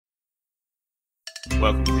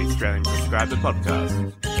Welcome to the Australian Prescriber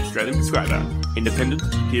Podcast. Australian Prescriber, independent,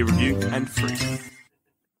 peer-reviewed and free.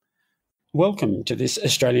 Welcome to this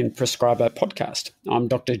Australian Prescriber Podcast. I'm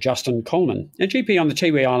Dr. Justin Coleman, a GP on the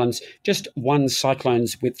Tiwi Islands, just one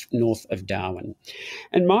cyclone's width north of Darwin.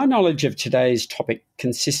 And my knowledge of today's topic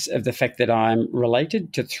consists of the fact that I'm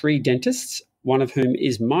related to 3 dentists, one of whom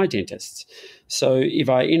is my dentist. So if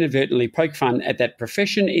I inadvertently poke fun at that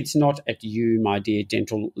profession, it's not at you, my dear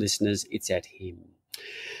dental listeners, it's at him.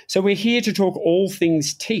 So we're here to talk all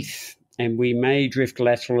things teeth, and we may drift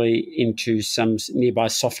laterally into some nearby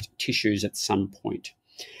soft tissues at some point.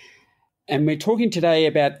 And we're talking today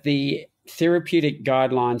about the Therapeutic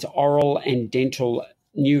Guidelines Oral and Dental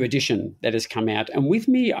new edition that has come out. And with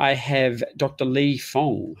me, I have Dr. Lee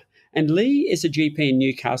Fong. And Lee is a GP in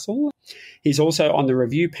Newcastle. He's also on the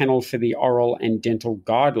review panel for the Oral and Dental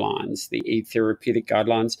Guidelines, the Therapeutic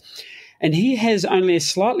Guidelines. And he has only a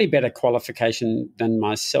slightly better qualification than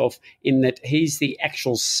myself in that he's the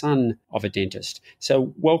actual son of a dentist.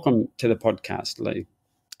 So welcome to the podcast, Lee.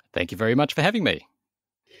 Thank you very much for having me.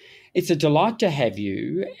 It's a delight to have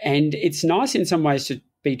you. And it's nice in some ways to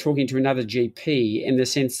be talking to another GP in the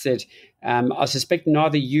sense that I suspect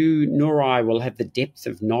neither you nor I will have the depth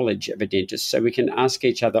of knowledge of a dentist. So we can ask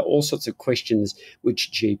each other all sorts of questions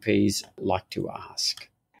which GPs like to ask.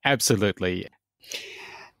 Absolutely.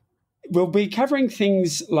 We'll be covering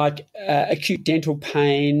things like acute dental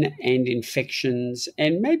pain and infections,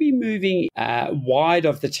 and maybe moving wide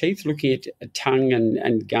of the teeth, looking at tongue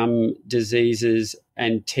and gum diseases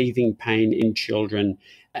and teething pain in children.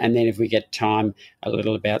 And then if we get time, a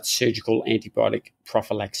little about surgical antibiotic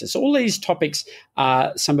prophylaxis. All these topics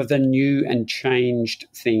are some of the new and changed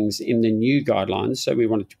things in the new guidelines, so we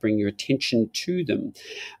wanted to bring your attention to them.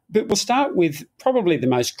 But we'll start with probably the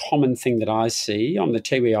most common thing that I see on the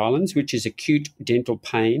Tiwi Islands, which is acute dental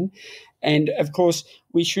pain. And, of course,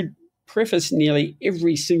 we should preface nearly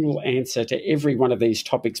every single answer to every one of these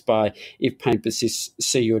topics by, if pain persists,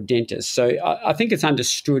 see your dentist. So I think it's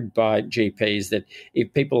understood by GPs that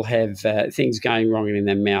if people have things going wrong in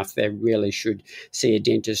their mouth, they really should see a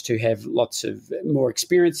dentist who have lots of more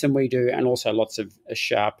experience than we do and also lots of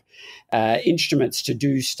sharp instruments to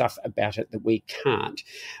do stuff about it that we can't.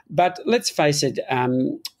 But let's face it,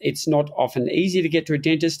 it's not often easy to get to a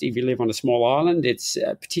dentist. If you live on a small island, it's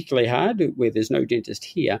particularly hard where there's no dentist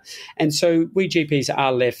here. And so we GPs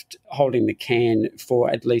are left holding the can for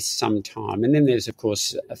at least some time. And then there's, of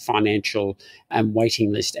course, a financial and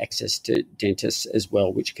waiting list access to dentists as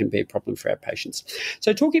well, which can be a problem for our patients.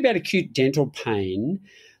 So talking about acute dental pain,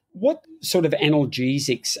 what sort of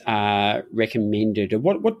analgesics are recommended? Or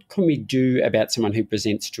what can we do about someone who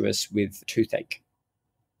presents to us with toothache?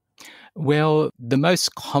 Well, the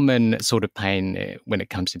most common sort of pain when it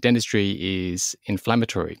comes to dentistry is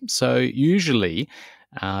inflammatory. So usually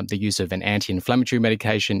the use of an anti-inflammatory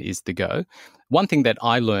medication is the go. One thing that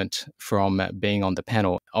I learnt from being on the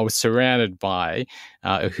panel, I was surrounded by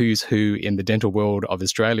a who's who in the dental world of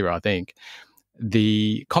Australia, I think.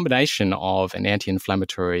 The combination of an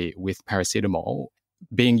anti-inflammatory with paracetamol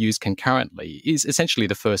being used concurrently is essentially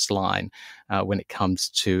the first line when it comes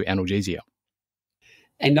to analgesia.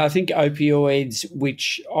 And I think opioids,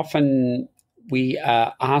 which often we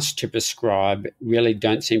are asked to prescribe, really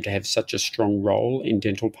don't seem to have such a strong role in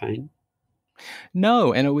dental pain.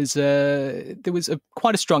 No, and there was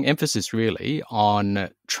quite a strong emphasis really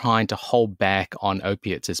on trying to hold back on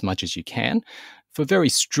opiates as much as you can. For very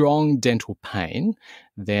strong dental pain,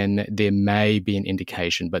 then there may be an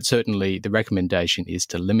indication, but certainly the recommendation is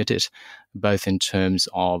to limit it, both in terms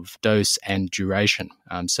of dose and duration.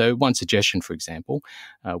 So one suggestion, for example,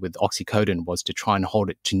 with oxycodone was to try and hold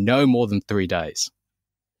it to no more than 3 days.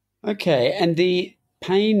 Okay, and the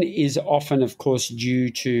pain is often, of course, due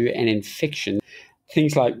to an infection,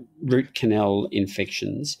 things like root canal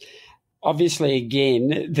infections. Obviously,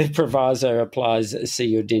 again, the proviso applies, see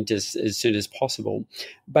your dentist as soon as possible.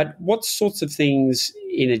 But what sorts of things,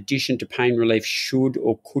 in addition to pain relief, should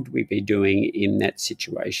or could we be doing in that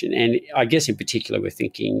situation? And I guess in particular, we're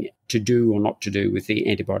thinking to do or not to do with the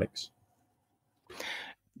antibiotics.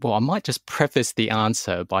 Well, I might just preface the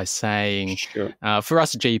answer by saying, Sure. For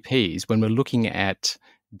us GPs, when we're looking at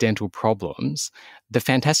dental problems, the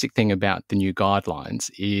fantastic thing about the new guidelines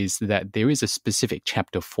is that there is a specific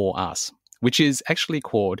chapter for us, which is actually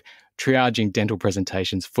called Triaging Dental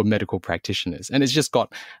Presentations for Medical Practitioners. And it's just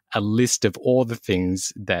got a list of all the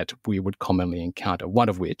things that we would commonly encounter, one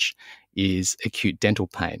of which is acute dental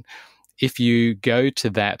pain. If you go to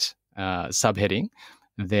that subheading,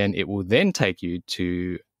 then it will then take you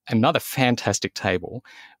to another fantastic table,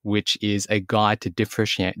 which is a guide to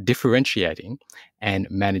differentiating and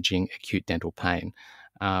managing acute dental pain.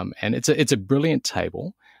 And it's a brilliant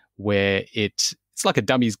table where it's like a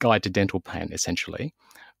dummy's guide to dental pain, essentially,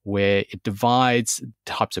 where it divides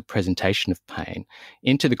types of presentation of pain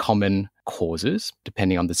into the common causes,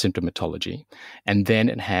 depending on the symptomatology. And then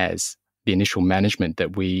it has the initial management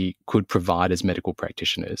that we could provide as medical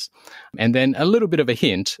practitioners. And then a little bit of a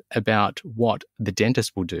hint about what the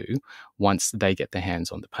dentist will do once they get their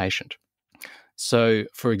hands on the patient. So,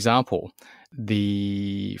 for example,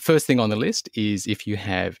 the first thing on the list is if you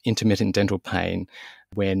have intermittent dental pain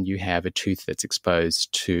when you have a tooth that's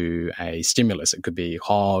exposed to a stimulus. It could be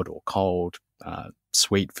hot or cold,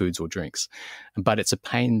 sweet foods or drinks. But it's a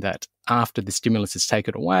pain that after the stimulus is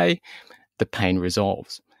taken away, the pain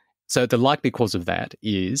resolves. So the likely cause of that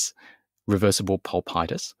is reversible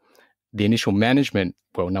pulpitis. The initial management,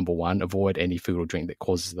 well, number one, avoid any food or drink that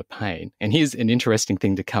causes the pain. And here's an interesting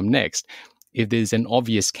thing to come next. If there's an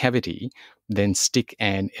obvious cavity, then stick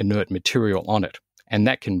an inert material on it. And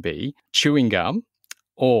that can be chewing gum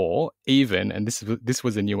or even, and this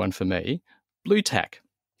was a new one for me, blue tack.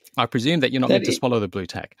 I presume that you're not meant to swallow the blue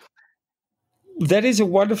tack. That is a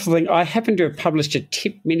wonderful thing. I happen to have published a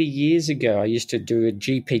tip many years ago. I used to do a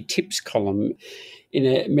GP tips column in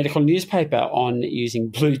a medical newspaper on using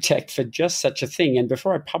blue tack for just such a thing. And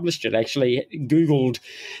before I published it, I actually Googled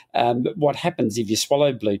what happens if you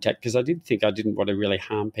swallow blue tack, because I didn't want to really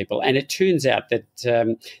harm people. And it turns out that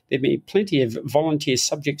there have been plenty of volunteer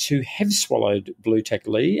subjects who have swallowed blue tack,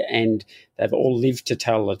 Lee, and they've all lived to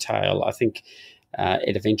tell the tale. I think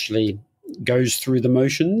it eventually goes through the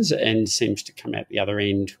motions and seems to come out the other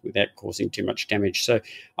end without causing too much damage. So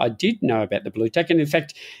I did know about the blue tack, and in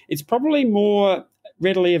fact, it's probably more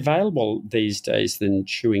readily available these days than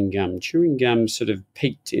chewing gum. Chewing gum sort of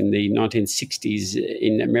peaked in the 1960s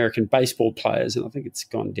in American baseball players, and I think it's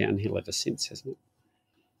gone downhill ever since, hasn't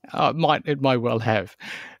it? It might well have.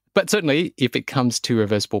 But certainly, if it comes to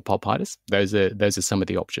reversible pulpitis, those are some of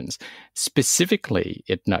the options. Specifically,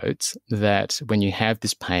 it notes that when you have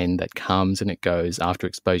this pain that comes and it goes after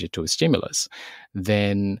exposure to a stimulus,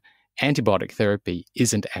 then antibiotic therapy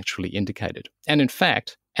isn't actually indicated. And in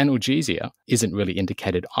fact, analgesia isn't really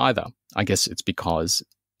indicated either. I guess it's because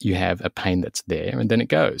you have a pain that's there and then it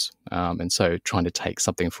goes. And so trying to take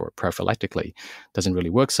something for it prophylactically doesn't really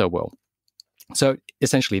work so well. So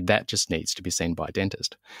essentially, that just needs to be seen by a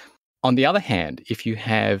dentist. On the other hand, if you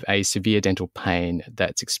have a severe dental pain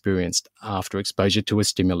that's experienced after exposure to a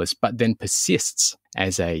stimulus, but then persists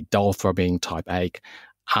as a dull throbbing type ache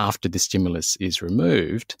after the stimulus is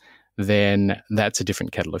removed, then that's a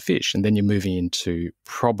different kettle of fish. And then you're moving into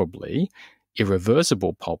probably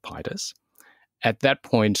irreversible pulpitis. At that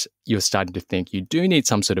point, you're starting to think you do need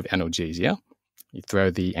some sort of analgesia. You throw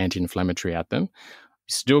the anti-inflammatory at them.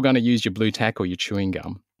 You're still going to use your blue tack or your chewing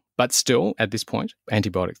gum. But still, at this point,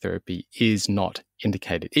 antibiotic therapy is not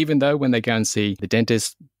indicated, even though when they go and see the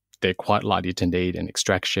dentist, they're quite likely to need an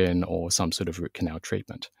extraction or some sort of root canal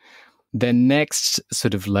treatment. The next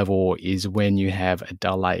sort of level is when you have a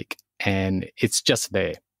dull ache and it's just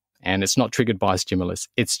there and it's not triggered by a stimulus,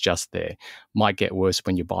 it's just there. Might get worse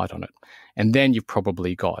when you bite on it. And then you've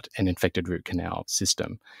probably got an infected root canal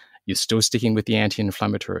system. You're still sticking with the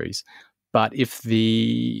anti-inflammatories. But if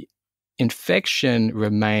the infection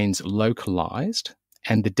remains localized,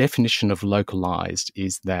 and the definition of localized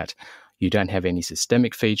is that you don't have any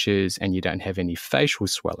systemic features and you don't have any facial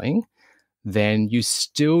swelling, then you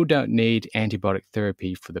still don't need antibiotic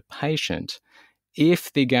therapy for the patient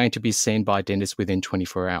if they're going to be seen by a dentist within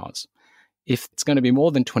 24 hours. If it's going to be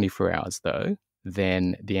more than 24 hours, though,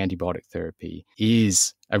 then the antibiotic therapy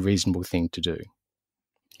is a reasonable thing to do.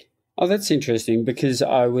 Oh, that's interesting, because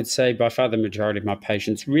I would say by far the majority of my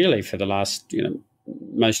patients really for the last,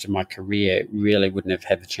 most of my career really wouldn't have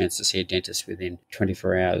had the chance to see a dentist within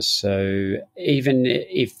 24 hours. So even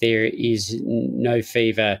if there is no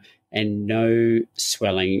fever and no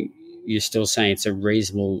swelling, you're still saying it's a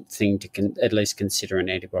reasonable thing to at least consider an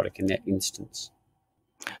antibiotic in that instance.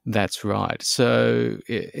 That's right. So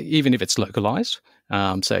even if it's localized,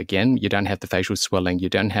 so again, you don't have the facial swelling, you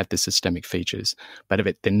don't have the systemic features, but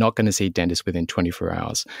if they're not going to see dentists within 24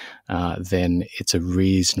 hours, then it's a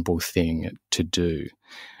reasonable thing to do.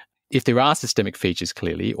 If there are systemic features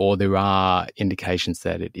clearly, or there are indications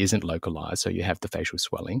that it isn't localized, so you have the facial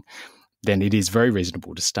swelling, then it is very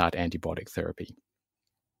reasonable to start antibiotic therapy.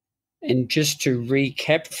 And just to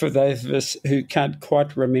recap for those of us who can't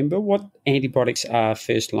quite remember, what antibiotics are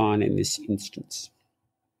first line in this instance?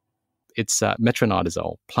 It's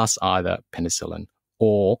metronidazole plus either penicillin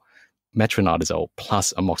or metronidazole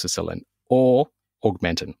plus amoxicillin or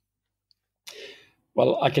Augmentin.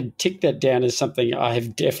 Well, I can tick that down as something I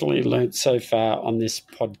have definitely learnt so far on this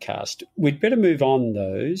podcast. We'd better move on,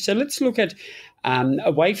 though. So let's look at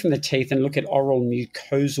away from the teeth and look at oral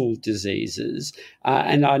mucosal diseases.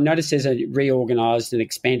 And I noticed there's a reorganised and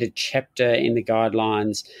expanded chapter in the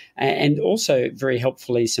guidelines, and also very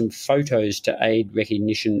helpfully some photos to aid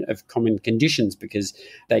recognition of common conditions because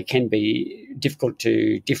they can be difficult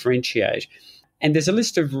to differentiate. And there's a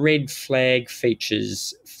list of red flag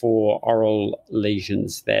features for oral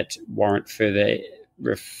lesions that warrant further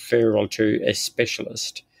referral to a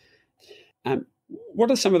specialist. What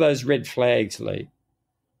are some of those red flags, Lee?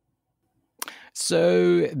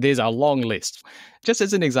 So there's a long list. Just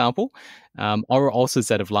as an example, oral ulcers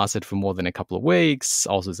that have lasted for more than a couple of weeks,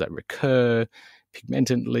 ulcers that recur,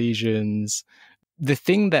 pigmented lesions. The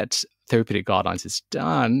thing that Therapeutic Guidelines has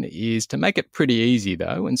done is to make it pretty easy,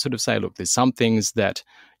 though, and sort of say, look, there's some things that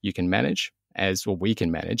you can manage we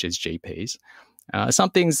can manage as GPs. Some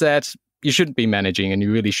things that you shouldn't be managing and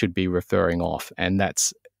you really should be referring off. And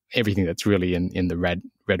that's everything that's really in the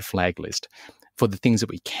red flag list. For the things that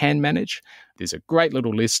we can manage, there's a great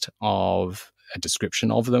little list of a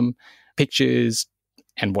description of them, pictures,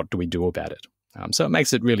 and what do we do about it. So it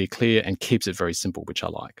makes it really clear and keeps it very simple, which I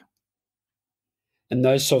like. And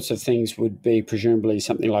those sorts of things would be presumably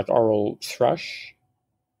something like oral thrush?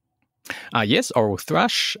 Yes, oral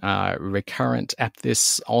thrush, recurrent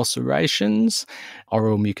aphthous ulcerations,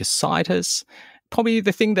 oral mucositis. Probably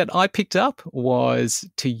the thing that I picked up was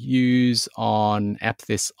to use on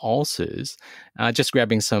aphthous ulcers, just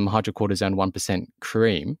grabbing some hydrocortisone 1%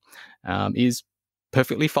 cream is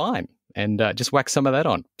perfectly fine. And just whack some of that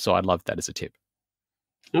on. So I'd love that as a tip.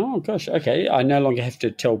 Oh, gosh. Okay. I no longer have to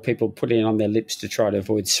tell people put it on their lips to try to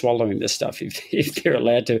avoid swallowing the stuff if they're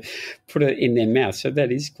allowed to put it in their mouth. So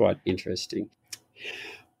that is quite interesting.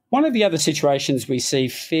 One of the other situations we see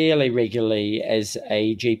fairly regularly as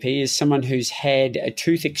a GP is someone who's had a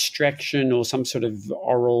tooth extraction or some sort of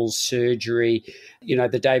oral surgery,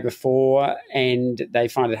 the day before, and they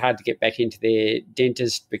find it hard to get back into their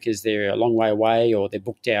dentist because they're a long way away or they're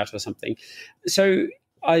booked out or something. So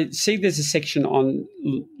I see there's a section on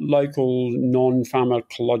local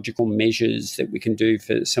non-pharmacological measures that we can do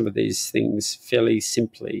for some of these things fairly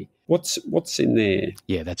simply. What's in there?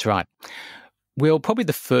 Yeah, that's right. Well, probably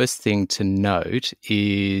the first thing to note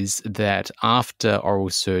is that after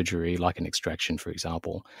oral surgery, like an extraction, for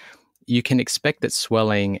example, you can expect that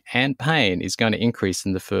swelling and pain is going to increase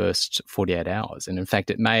in the first 48 hours. And in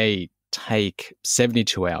fact, it may take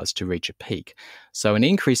 72 hours to reach a peak. So an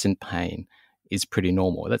increase in pain is pretty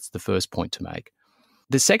normal. That's the first point to make.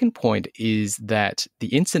 The second point is that the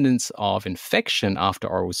incidence of infection after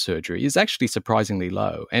oral surgery is actually surprisingly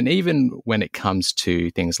low. And even when it comes to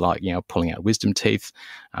things like, pulling out wisdom teeth,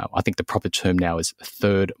 I think the proper term now is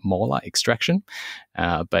third molar extraction.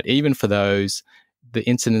 But even for those, the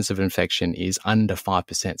incidence of infection is under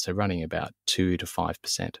 5%, so running about 2 to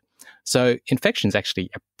 5%. So infection is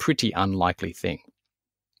actually a pretty unlikely thing.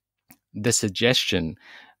 The suggestion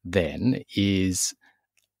then is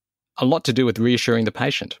a lot to do with reassuring the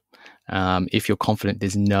patient. If you're confident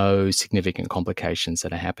there's no significant complications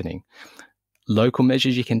that are happening. Local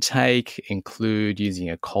measures you can take include using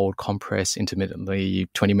a cold compress intermittently,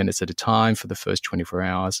 20 minutes at a time for the first 24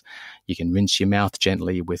 hours. You can rinse your mouth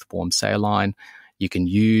gently with warm saline. You can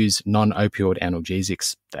use non-opioid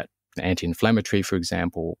analgesics, that anti-inflammatory, for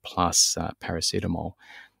example, plus paracetamol.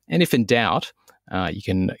 And if in doubt, you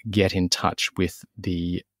can get in touch with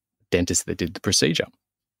the dentist that did the procedure.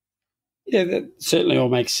 Yeah, that certainly all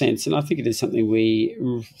makes sense. And I think it is something we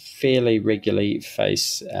fairly regularly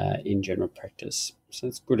face in general practice. So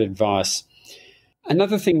that's good advice.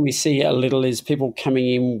 Another thing we see a little is people coming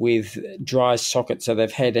in with dry sockets. So they've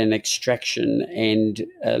had an extraction and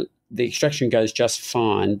the extraction goes just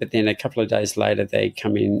fine, but then a couple of days later they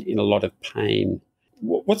come in a lot of pain.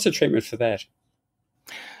 What's the treatment for that?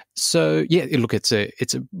 So, yeah, look, it's a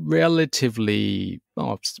relatively,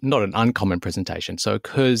 it's not an uncommon presentation. So it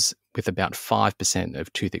occurs with about 5%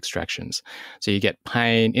 of tooth extractions. So you get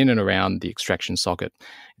pain in and around the extraction socket.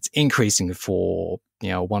 It's increasing for,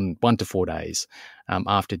 1 to 4 days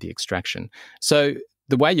after the extraction. So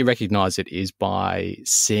the way you recognize it is by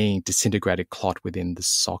seeing disintegrated clot within the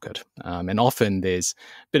socket. And often there's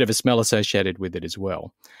a bit of a smell associated with it as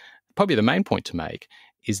well. Probably the main point to make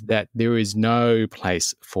is that there is no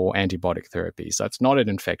place for antibiotic therapy. So it's not an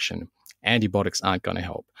infection. Antibiotics aren't going to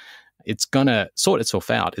help. It's going to sort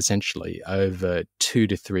itself out essentially over 2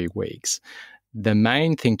 to 3 weeks. The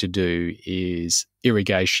main thing to do is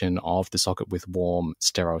irrigation of the socket with warm,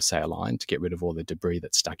 sterile saline to get rid of all the debris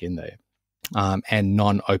that's stuck in there. and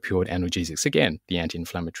non-opioid analgesics. Again, the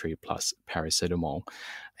anti-inflammatory plus paracetamol.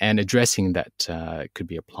 And addressing that could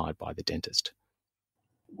be applied by the dentist.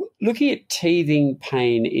 Looking at teething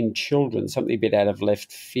pain in children, something a bit out of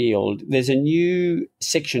left field, there's a new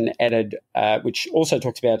section added which also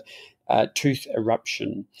talks about tooth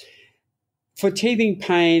eruption. For teething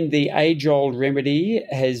pain, the age-old remedy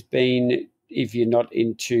has been, if you're not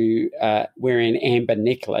into wearing an amber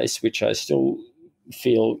necklace, which I still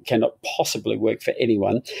feel cannot possibly work for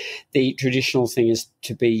anyone, the traditional thing is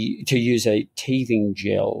to use a teething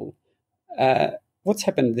gel. What's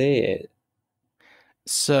happened there?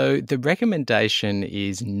 So the recommendation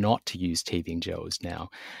is not to use teething gels now.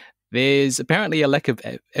 There's apparently a lack of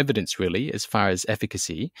evidence, really, as far as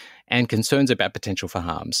efficacy and concerns about potential for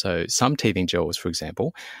harm. So some teething gels, for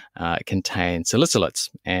example, contain salicylates,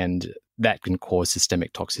 and that can cause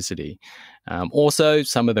systemic toxicity. Also,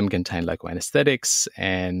 some of them contain local anesthetics,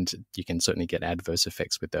 and you can certainly get adverse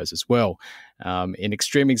effects with those as well. In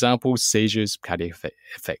extreme examples, seizures, cardiac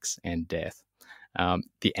effects, and death.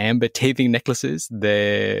 The amber teething necklaces,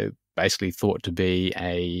 they're basically thought to be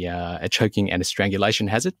a choking and a strangulation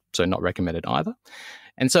hazard, so not recommended either.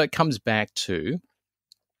 And so it comes back to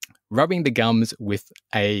rubbing the gums with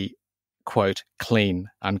a, quote, clean,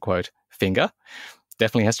 unquote, finger.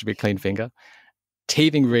 Definitely has to be a clean finger.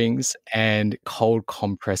 Teething rings and cold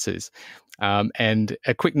compresses. And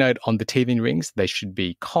a quick note on the teething rings, they should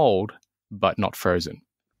be cold but not frozen.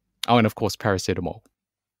 Oh, and of course, paracetamol.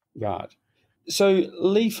 Right. So,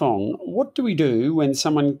 Li Fong, what do we do when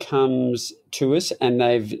someone comes to us and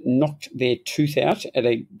they've knocked their tooth out at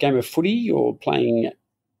a game of footy or playing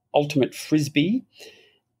ultimate frisbee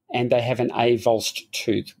and they have an avulsed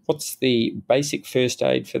tooth? What's the basic first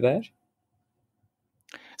aid for that?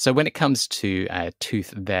 So when it comes to a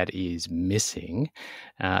tooth that is missing,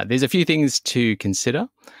 there's a few things to consider.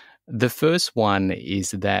 The first one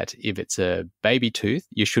is that if it's a baby tooth,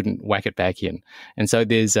 you shouldn't whack it back in. And so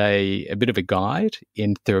there's a bit of a guide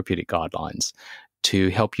in Therapeutic Guidelines to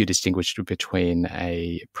help you distinguish between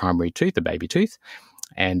a primary tooth, a baby tooth,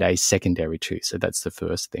 and a secondary tooth. So that's the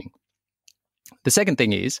first thing. The second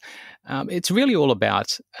thing is it's really all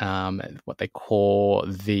about what they call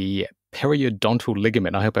the periodontal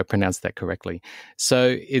ligament. I hope I pronounced that correctly.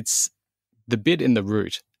 So it's the bit in the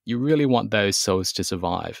root. You really want those cells to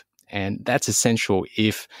survive. And that's essential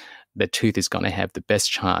if the tooth is going to have the best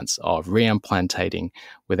chance of reimplantating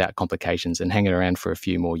without complications and hanging around for a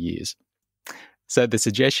few more years. So the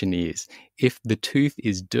suggestion is, if the tooth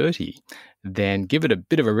is dirty, then give it a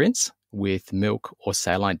bit of a rinse with milk or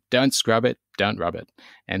saline. Don't scrub it, don't rub it,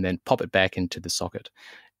 and then pop it back into the socket.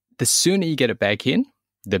 The sooner you get it back in,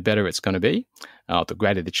 the better it's going to be, the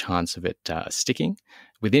greater the chance of it sticking.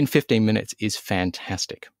 Within 15 minutes is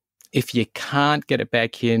fantastic. If you can't get it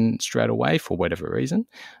back in straight away for whatever reason,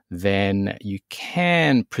 then you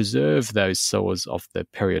can preserve those cells of the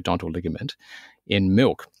periodontal ligament in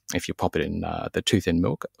milk. If you pop it in the tooth in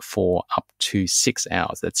milk for up to 6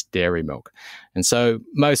 hours, that's dairy milk. And so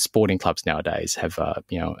most sporting clubs nowadays have a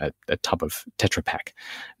tub of Tetra Pak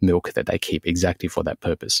milk that they keep exactly for that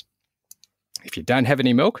purpose. If you don't have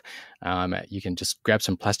any milk, you can just grab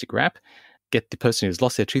some plastic wrap, get the person who's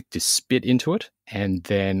lost their tooth to spit into it, and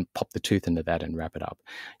then pop the tooth into that and wrap it up.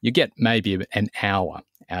 You get maybe an hour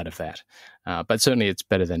out of that, but certainly it's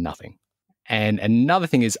better than nothing. And another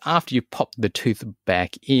thing is, after you pop the tooth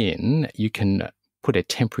back in, you can put a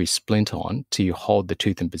temporary splint on to hold the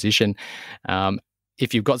tooth in position.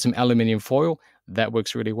 If you've got some aluminium foil, that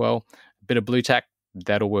works really well. A bit of blue tack,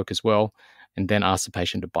 that'll work as well. And then ask the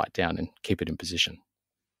patient to bite down and keep it in position.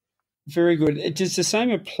 Very good. Does the same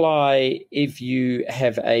apply if you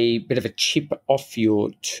have a bit of a chip off your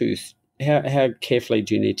tooth? How carefully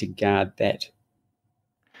do you need to guard that?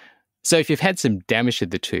 So if you've had some damage to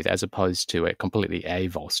the tooth as opposed to a completely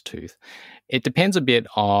avulsed tooth, it depends a bit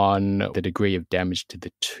on the degree of damage to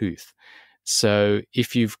the tooth. So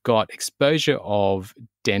if you've got exposure of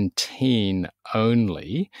dentine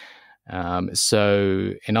only,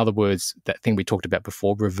 so in other words, that thing we talked about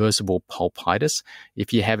before, reversible pulpitis,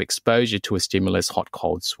 if you have exposure to a stimulus, hot,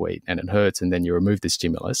 cold, sweet, and it hurts, and then you remove the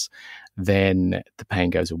stimulus, then the pain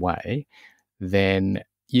goes away, then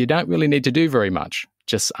you don't really need to do very much.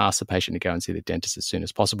 Just ask the patient to go and see the dentist as soon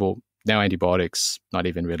as possible. No antibiotics, not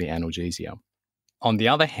even really analgesia. On the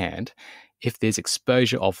other hand, if there's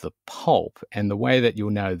exposure of the pulp, and the way that you'll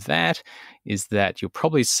know that is that you'll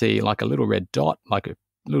probably see like a little red dot, like a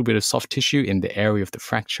little bit of soft tissue in the area of the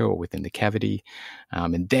fracture or within the cavity.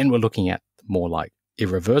 And then we're looking at more like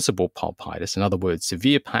irreversible pulpitis, in other words,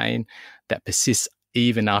 severe pain that persists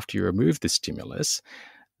even after you remove the stimulus.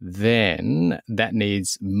 then that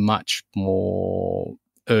needs much more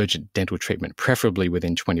urgent dental treatment, preferably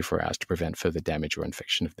within 24 hours to prevent further damage or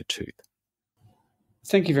infection of the tooth.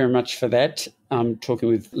 Thank you very much for that. I'm talking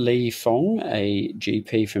with Lee Fong, a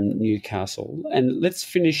GP from Newcastle. And let's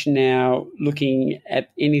finish now looking at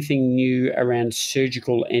anything new around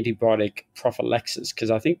surgical antibiotic prophylaxis, because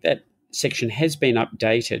I think that section has been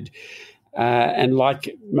updated. And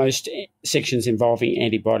like most sections involving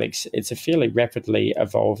antibiotics, it's a fairly rapidly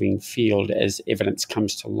evolving field as evidence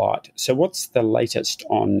comes to light. So what's the latest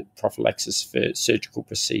on prophylaxis for surgical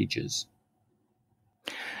procedures?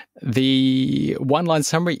 The one-line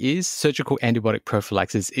summary is surgical antibiotic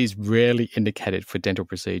prophylaxis is rarely indicated for dental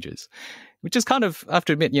procedures, which is kind of, I have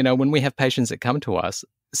to admit, when we have patients that come to us,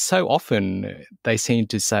 so often they seem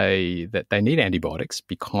to say that they need antibiotics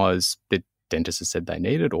because the dentist has said they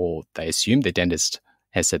need it, or they assume the dentist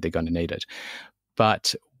has said they're going to need it.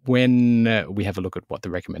 But when we have a look at what the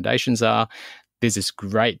recommendations are, there's this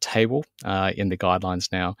great table in the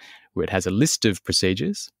guidelines now where it has a list of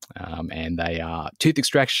procedures, and they are tooth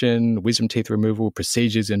extraction, wisdom teeth removal,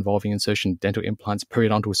 procedures involving insertion, dental implants,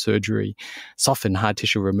 periodontal surgery, soft and hard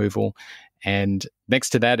tissue removal. And next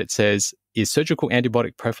to that, it says, is surgical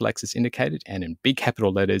antibiotic prophylaxis indicated? And in big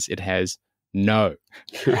capital letters, it has no.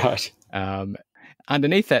 Right.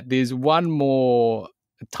 Underneath that, there's one more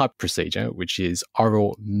type procedure, which is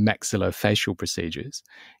oral maxillofacial procedures.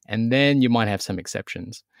 And then you might have some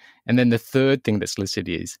exceptions. And then the third thing that's listed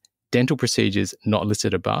is dental procedures not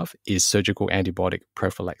listed above. Is surgical antibiotic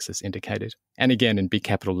prophylaxis indicated? And again, in big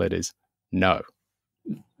capital letters, no.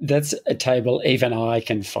 That's a table even I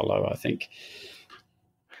can follow, I think.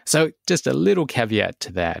 So just a little caveat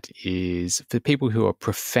to that is for people who are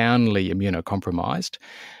profoundly immunocompromised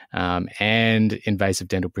and invasive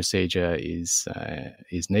dental procedure is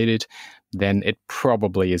needed, then it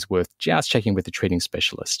probably is worth just checking with the treating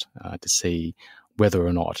specialist to see whether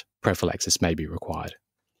or not prophylaxis may be required.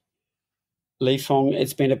 Lee Fong,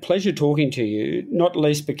 it's been a pleasure talking to you, not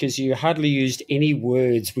least because you hardly used any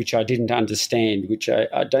words which I didn't understand, which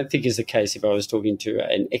I don't think is the case if I was talking to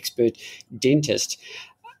an expert dentist.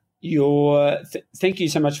 Thank you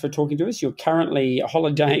so much for talking to us. You're currently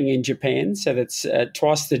holidaying in Japan, so that's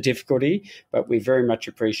twice the difficulty, but we very much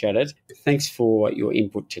appreciate it. Thanks for your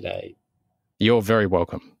input today. You're very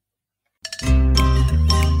welcome.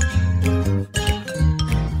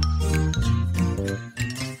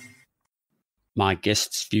 My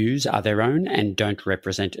guests' views are their own and don't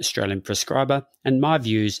represent Australian Prescriber, and my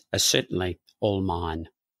views are certainly all mine.